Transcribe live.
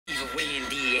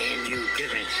windy and you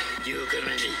gonna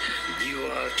you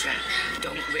are trapped.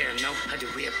 Don't wear know how to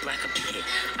wear black up here.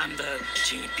 I'm the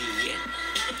champion.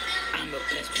 I'm the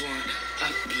best one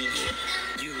up in here.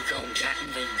 You gon' got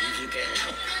me, then you get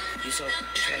out. You so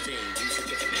tragic, you should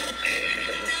get them out.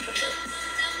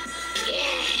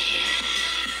 Yeah.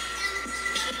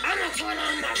 I'm gonna turn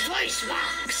on my voice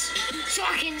box so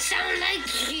I can sound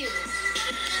like you.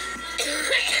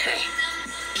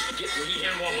 Get ready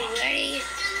and warm up. Ready?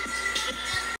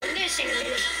 Listen a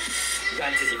minute.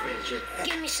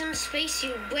 Give me some space,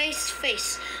 you waste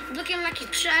face. Looking like you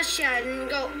trash out and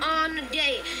go on a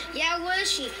day. Yeah, where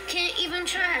is she? Can't even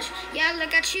trash. Yeah,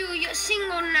 look at you, you're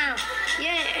single now.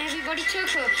 Yeah, everybody took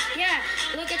her. Yeah,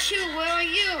 look at you, where are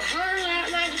you?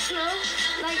 Huh? Like snow?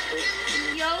 Like,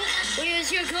 yo,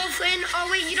 where's your girlfriend? Oh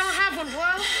wait, you don't have one,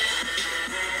 bro.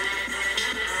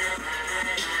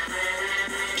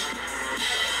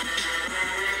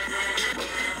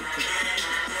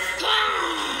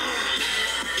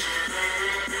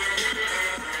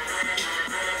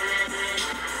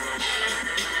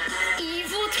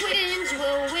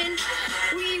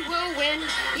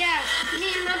 Yeah, me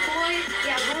and my boy,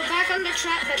 yeah, we're back on the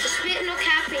track, but the spit no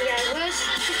capping, yeah, we're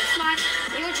fly,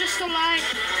 you're just alive,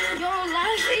 your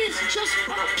life is just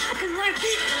a fucking life.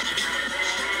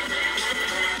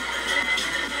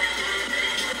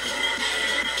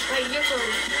 Wait, you're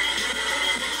going.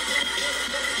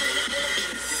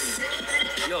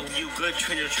 Yo, you good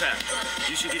trainer trap.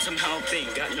 You should get some helping.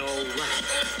 Got no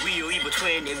luck. We are evil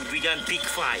twin and we got big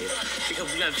fire.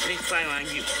 Because we got big fire on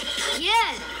you.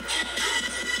 Yeah.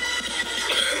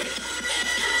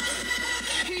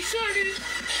 He said it.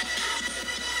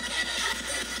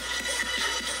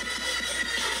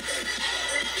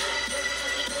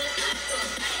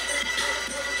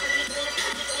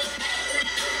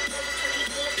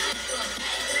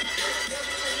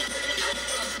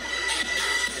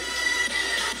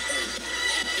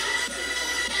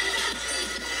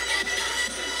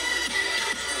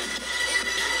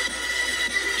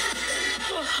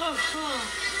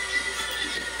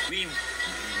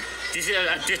 This is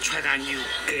a diss track on you.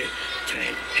 Good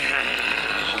track.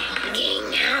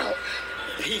 Getting out.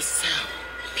 Peace out.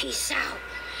 Peace out.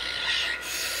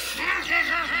 Ha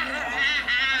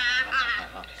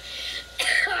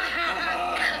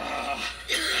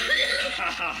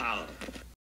ha ha.